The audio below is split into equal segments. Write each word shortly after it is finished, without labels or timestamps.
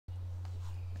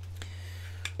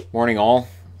Morning, all.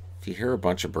 If you hear a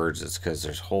bunch of birds, it's because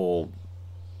there's a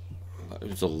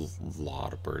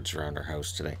lot of birds around our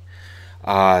house today.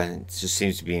 It just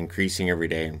seems to be increasing every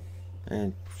day.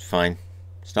 And it's fine.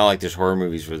 It's not like there's horror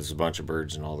movies where there's a bunch of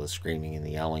birds and all the screaming and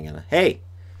the yelling and hey,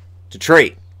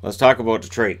 Detroit. Let's talk about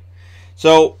Detroit.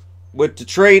 So with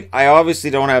Detroit, I obviously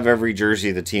don't have every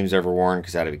jersey the team's ever worn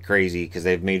because that'd be crazy. Because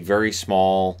they've made very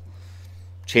small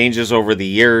changes over the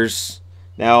years.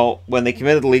 Now, when they came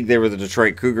into the league, they were the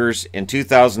Detroit Cougars. In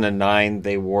 2009,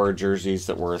 they wore jerseys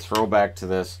that were a throwback to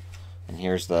this. And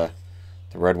here's the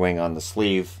Red Wing on the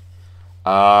sleeve.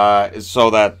 So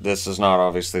that this is not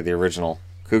obviously the original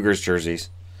Cougars jerseys.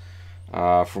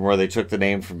 From where they took the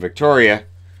name from Victoria.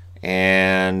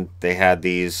 And they had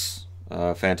these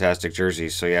fantastic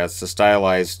jerseys. So yeah, it's the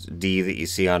stylized D that you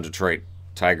see on Detroit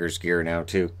Tigers gear now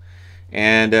too.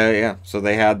 And yeah, so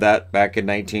they had that back in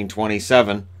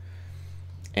 1927.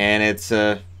 And it's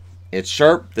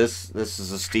sharp. This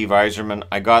is a Steve Yzerman.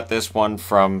 I got this one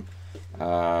from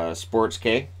Sports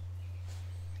K.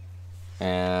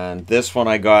 And this one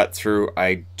I got through,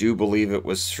 I do believe it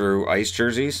was through Ice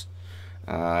Jerseys.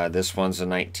 This one's a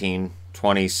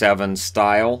 1927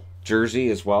 style jersey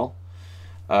as well.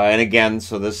 And again,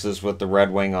 so this is with the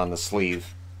Red Wing on the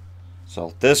sleeve.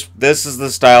 So this is the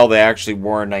style they actually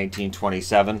wore in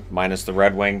 1927, minus the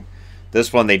Red Wing.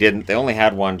 This one they didn't. They only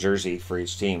had one jersey for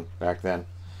each team back then.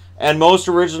 And most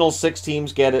original 6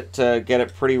 teams get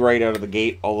it pretty right out of the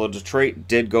gate, although Detroit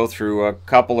did go through a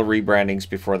couple of rebrandings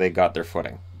before they got their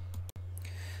footing.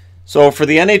 So for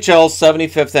the NHL's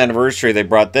 75th anniversary, they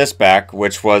brought this back,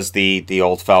 which was the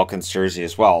old Falcons jersey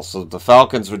as well. So the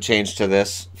Falcons would change to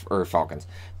this, or Falcons.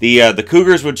 The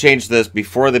Cougars would change to this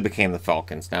before they became the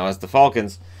Falcons. Now, as the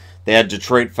Falcons, they had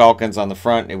Detroit Falcons on the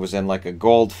front. It was in like a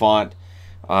gold font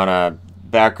on a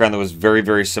background that was very,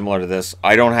 very similar to this.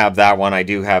 I don't have that one. I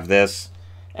do have this.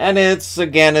 And it's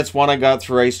one I got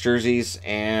through Ice Jerseys,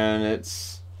 and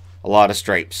it's a lot of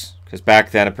stripes. Because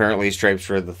back then, apparently, stripes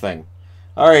were the thing.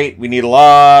 Alright, we need a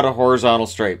lot of horizontal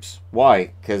stripes.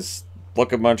 Why? Because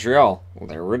look at Montreal. Well,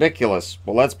 they're ridiculous.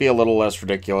 Well, let's be a little less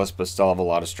ridiculous, but still have a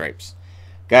lot of stripes.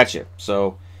 Gotcha.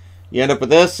 So, you end up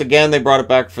with this. Again, they brought it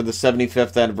back for the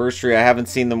 75th anniversary. I haven't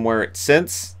seen them wear it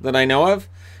since that I know of.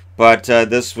 But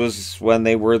this was when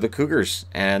they were the Cougars.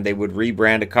 And they would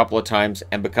rebrand a couple of times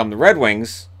and become the Red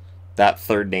Wings, that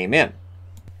third name in.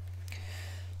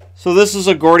 So this is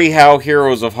a Gordie Howe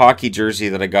Heroes of Hockey jersey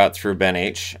that I got through Ben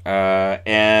H.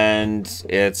 And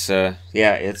it's a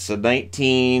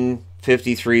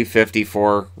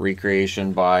 1953-54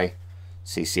 recreation by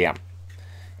CCM.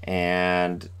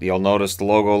 And you'll notice the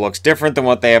logo looks different than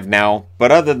what they have now.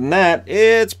 But other than that,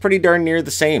 it's pretty darn near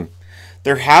the same.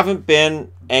 There haven't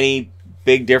been any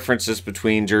big differences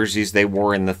between jerseys they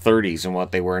wore in the 30s and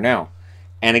what they wear now.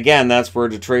 And again, that's where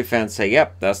Detroit fans say,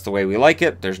 yep, that's the way we like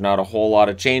it. There's not a whole lot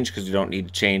of change because you don't need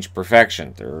to change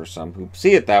perfection. There are some who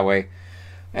see it that way.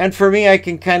 And for me, I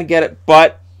can kind of get it.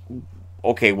 But,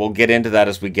 okay, we'll get into that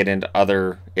as we get into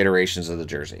other iterations of the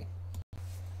jersey.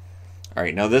 All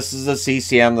right, now this is a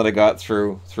CCM that I got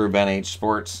through Ben H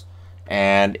Sports.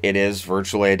 And it is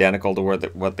virtually identical to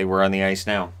what they were on the ice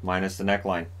now, minus the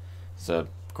neckline. It's a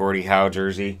Gordie Howe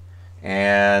jersey.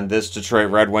 And this Detroit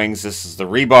Red Wings, this is the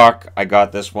Reebok. I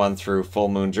got this one through Full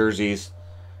Moon Jerseys.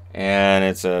 And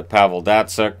it's a Pavel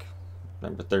Datsyuk,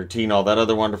 number 13, all that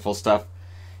other wonderful stuff.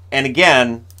 And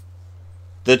again,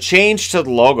 the change to the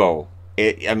logo,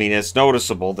 it's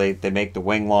noticeable. They make the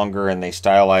wing longer and they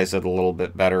stylize it a little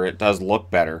bit better. It does look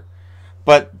better.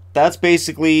 But that's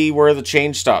basically where the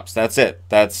change stops. That's it.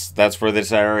 That's where they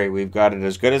say, all right, we've got it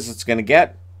as good as it's going to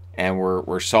get. And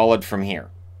we're solid from here.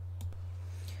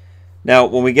 Now,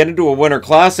 when we get into a Winter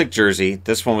Classic jersey,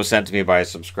 this one was sent to me by a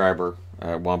subscriber.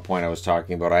 At one point I was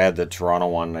talking about, I had the Toronto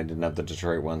one, and I didn't have the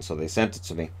Detroit one, so they sent it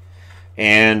to me.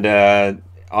 And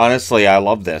honestly, I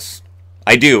love this.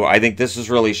 I do. I think this is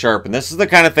really sharp, and this is the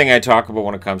kind of thing I talk about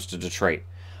when it comes to Detroit.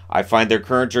 I find their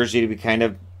current jersey to be kind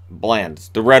of bland.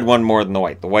 The red one more than the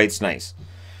white. The white's nice.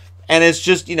 And it's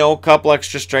just, a couple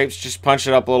extra stripes. Just punch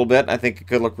it up a little bit. I think it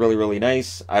could look really, really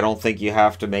nice. I don't think you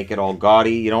have to make it all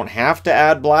gaudy. You don't have to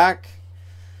add black.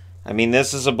 I mean,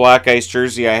 this is a black ice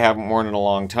jersey I haven't worn in a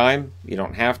long time. You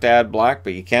don't have to add black,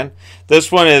 but you can.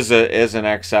 This one is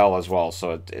an XL as well,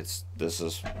 so this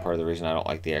is part of the reason I don't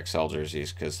like the XL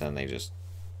jerseys, because then they just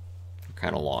are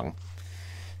kind of long.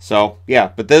 So,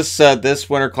 yeah, but this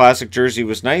Winter Classic jersey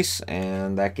was nice,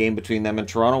 and that game between them and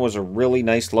Toronto was a really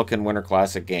nice-looking Winter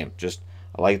Classic game.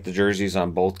 I like the jerseys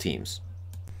on both teams.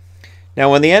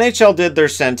 Now, when the NHL did their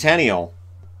centennial,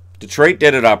 Detroit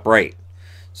did it upright.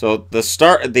 So the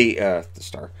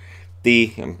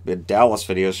Dallas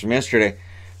videos from yesterday,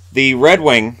 The Red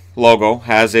Wing logo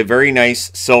has a very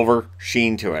nice silver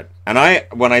sheen to it. And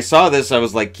when I saw this, I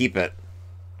was like, keep it.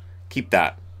 Keep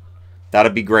that.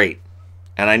 That'd be great.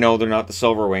 And I know they're not the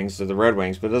silver wings, they're the red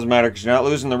wings, but it doesn't matter because you're not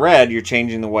losing the red, you're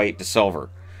changing the white to silver.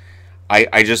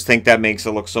 I just think that makes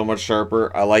it look so much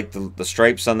sharper. I like the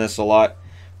stripes on this a lot.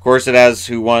 Of course, it has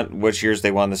which years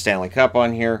they won the Stanley Cup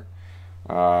on here.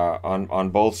 On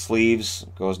both sleeves.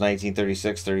 It goes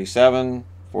 1936, 37,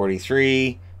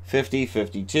 43, 50,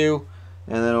 52.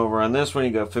 And then over on this one,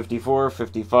 you got 54,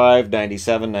 55,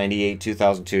 97, 98,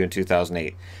 2002, and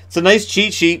 2008. It's a nice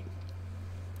cheat sheet.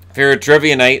 If you're at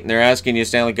trivia night and they're asking you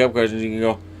Stanley Cup questions, you can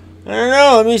go, I don't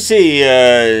know, let me see,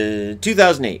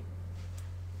 2008.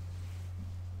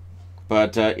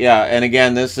 But yeah, and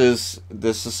again, this is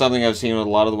something I've seen with a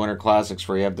lot of the Winter Classics,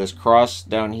 where you have this cross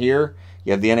down here,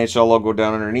 you have the NHL logo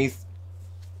down underneath,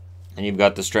 and you've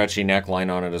got the stretchy neckline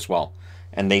on it as well.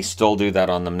 And they still do that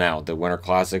on them now. The Winter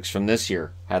Classics from this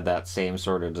year had that same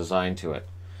sort of design to it.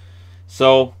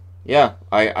 So yeah,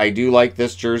 I do like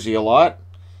this jersey a lot.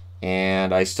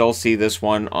 And I still see this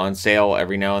one on sale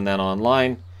every now and then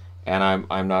online, and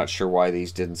I'm not sure why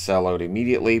these didn't sell out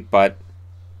immediately, but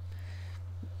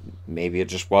maybe it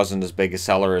just wasn't as big a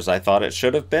seller as I thought it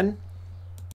should have been.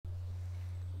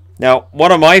 Now,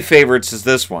 one of my favorites is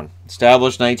this one.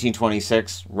 Established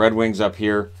 1926, Red Wings up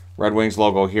here, Red Wings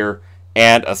logo here,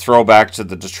 and a throwback to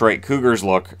the Detroit Cougars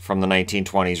look from the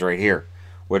 1920s right here,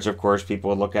 which of course people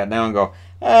would look at now and go,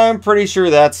 I'm pretty sure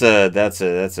that's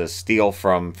a steal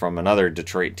from another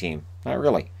Detroit team. Not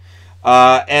really.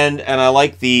 And I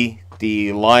like the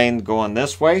line going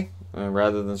this way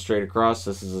rather than straight across.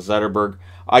 This is a Zetterberg.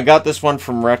 I got this one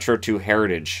from Retro to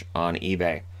Heritage on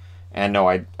eBay. And no,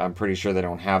 I'm pretty sure they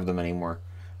don't have them anymore.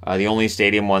 The only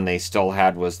stadium one they still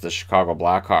had was the Chicago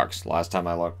Blackhawks last time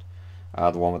I looked.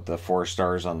 The one with the 4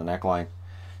 stars on the neckline.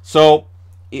 So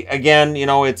again, you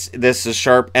know, this is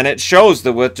sharp, and it shows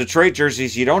that with Detroit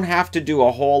jerseys, you don't have to do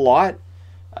a whole lot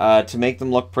to make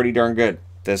them look pretty darn good.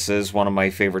 This is one of my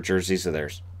favorite jerseys of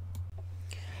theirs.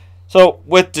 So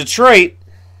with Detroit,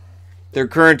 their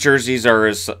current jerseys are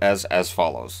as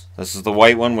follows. This is the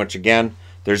white one, which again,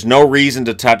 there's no reason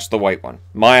to touch the white one.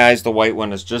 In my eyes, the white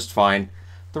one is just fine.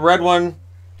 The red one,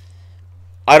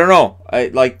 I don't know.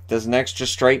 Does an extra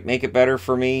stripe make it better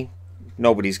for me?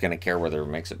 Nobody's going to care whether it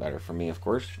makes it better for me, of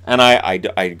course. And I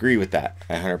agree with that.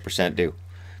 I 100% do.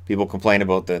 People complain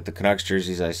about the Canucks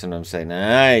jerseys. I sometimes say,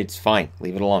 nah, it's fine.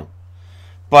 Leave it alone.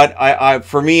 But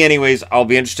for me, anyways, I'll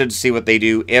be interested to see what they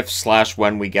do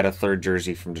if/when we get a third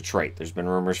jersey from Detroit. There's been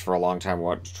rumors for a long time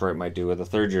what Detroit might do with a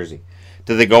third jersey.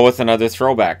 Do they go with another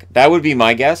throwback? That would be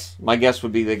my guess. My guess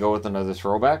would be they go with another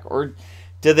throwback. Or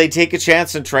do they take a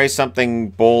chance and try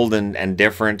something bold and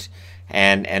different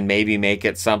and maybe make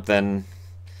it something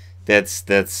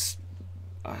that's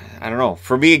I don't know.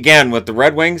 For me, again, with the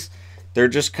Red Wings, they're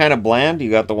just kind of bland. You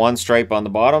got the one stripe on the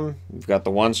bottom. You've got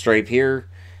the one stripe here,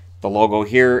 the logo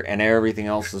here, and everything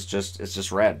else is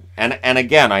just red. And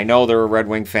again, I know there are Red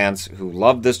Wing fans who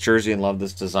love this jersey and love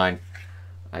this design.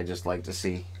 I just like to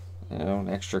see, you know, an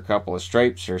extra couple of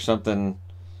stripes or something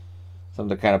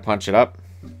to kind of punch it up.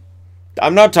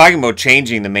 I'm not talking about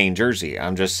changing the main jersey.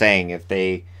 I'm just saying if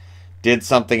they did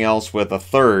something else with a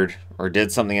third, or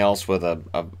did something else with an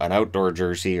outdoor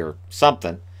jersey or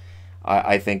something,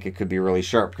 I think it could be really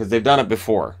sharp, because they've done it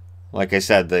before. Like I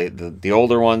said, the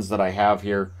older ones that I have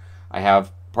here, I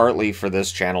have partly for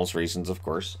this channel's reasons, of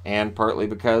course, and partly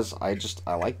because I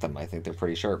like them. I think they're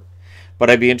pretty sharp.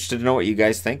 But I'd be interested to know what you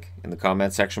guys think in the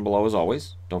comment section below, as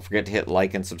always. Don't forget to hit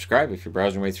like and subscribe if you're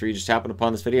browsing your way through. You just happened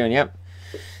upon this video, and yep,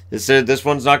 this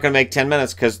one's not going to make 10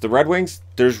 minutes, because the Red Wings,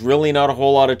 there's really not a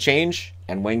whole lot of change,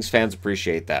 and Wings fans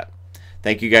appreciate that.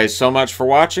 Thank you guys so much for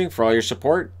watching, for all your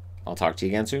support. I'll talk to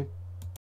you again soon.